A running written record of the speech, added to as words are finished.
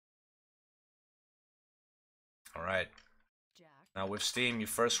Alright. Now with Steam, you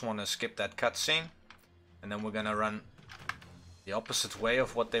first want to skip that cutscene. And then we're gonna run the opposite way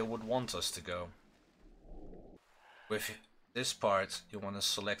of what they would want us to go. With this part, you want to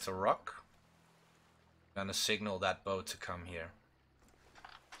select a rock. I'm gonna signal that boat to come here.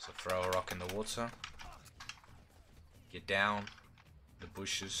 So throw a rock in the water. Get down the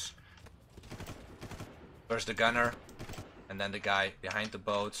bushes. First the gunner, and then the guy behind the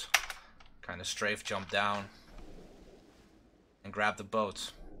boat. Kind of strafe jump down and grab the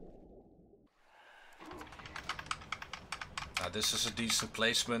boat. Now this is a decent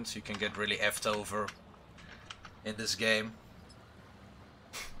placement. You can get really effed over in this game.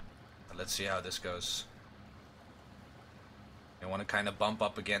 But let's see how this goes. You want to kind of bump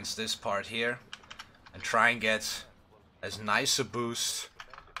up against this part here and try and get as nice a boost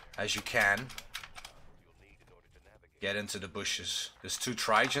as you can. Get into the bushes. There's two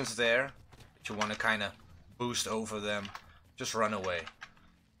Trigens there, but you want to kind of boost over them. Just run away.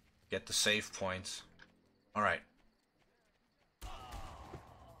 Get the save point. Alright.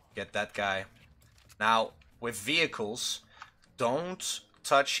 Get that guy. Now, with vehicles, don't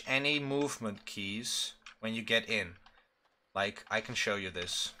touch any movement keys when you get in. Like, I can show you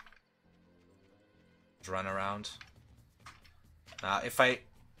this. Just run around. Now, if I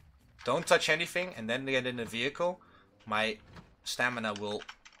don't touch anything and then get in the vehicle, my stamina will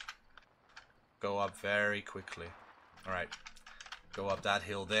go up very quickly. Alright. Go up that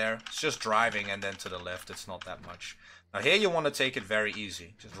hill there. It's just driving and then to the left. It's not that much. Now here you want to take it very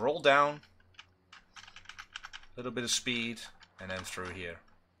easy. Just roll down. A little bit of speed. And then through here.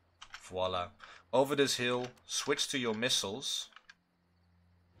 Voila. Over this hill. Switch to your missiles.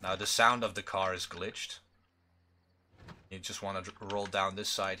 Now the sound of the car is glitched. You just want to roll down this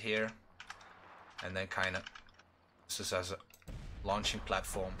side here. And then kind of... This is as a launching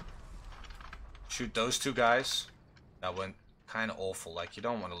platform. Shoot those two guys. That went kind of awful. Like, you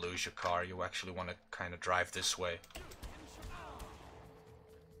don't want to lose your car. You actually want to kind of drive this way.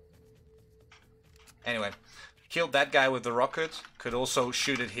 Anyway, killed that guy with the rocket. Could also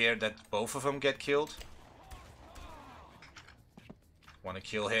shoot it here that both of them get killed. Want to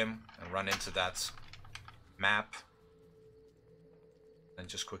kill him and run into that map. And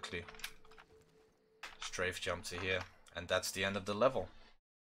just quickly strafe jump to here. And that's the end of the level.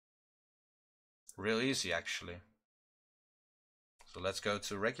 Real easy, actually. So let's go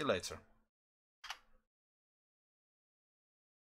to Regulator.